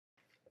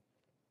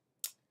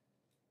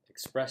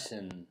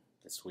expression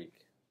this week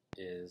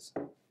is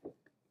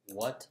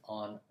 "What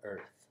on earth?"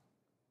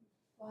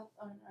 What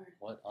on earth?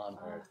 What on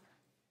earth?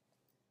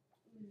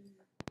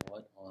 Mm,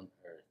 What on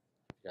earth?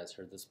 You guys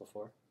heard this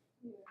before?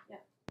 yeah.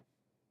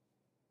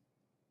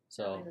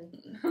 So,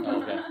 Not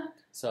really. okay.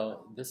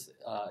 So this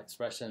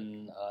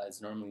expression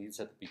is normally used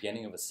at the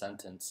beginning of a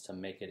sentence to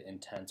make it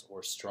intense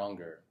or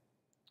stronger.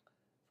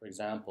 For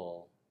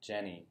example,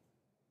 Jenny,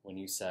 when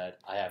you said,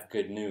 "I have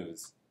good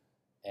news,"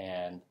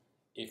 and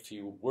if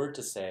you were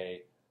to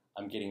say,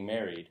 "I'm getting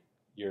married,"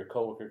 your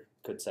coworker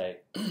could say,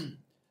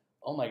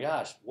 "Oh my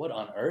gosh, what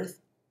on earth?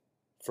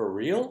 For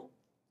real?"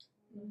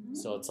 Mm-hmm.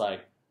 So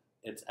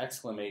it's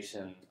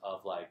exclamation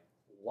of like,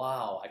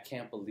 "Wow, I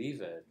can't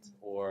believe it,"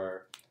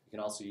 or you can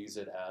also use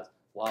it as,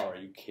 "Wow, are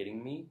you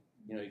kidding me?"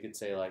 You know, you could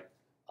say like,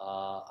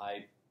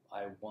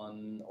 I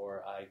won,"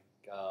 or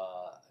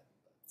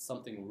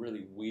something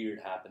really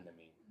weird happened to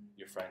me.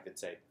 Your friend could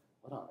say,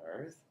 "What on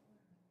earth?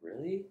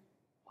 Really?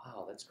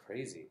 Wow, that's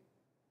crazy."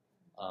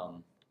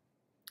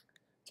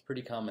 It's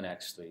pretty common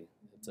actually.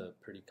 It's a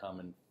pretty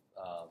common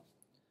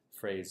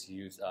phrase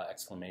used,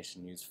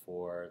 exclamation used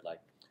for like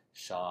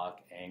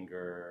shock,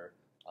 anger,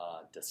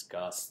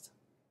 disgust,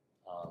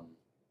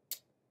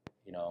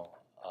 you know,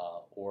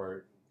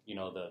 or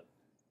the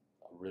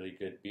a really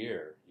good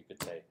beer. You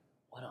could say,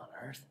 "What on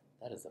earth?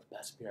 That is the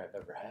best beer I've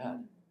ever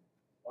had."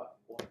 What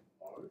on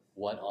earth?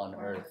 What on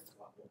earth?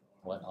 What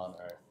What on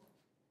earth?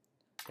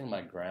 I think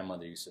my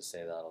grandmother used to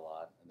say that a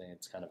lot. I think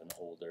it's kind of an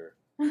older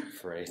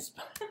phrase,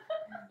 but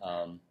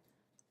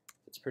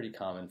it's pretty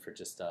common for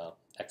just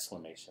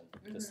exclamation,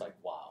 just like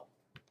 "Wow."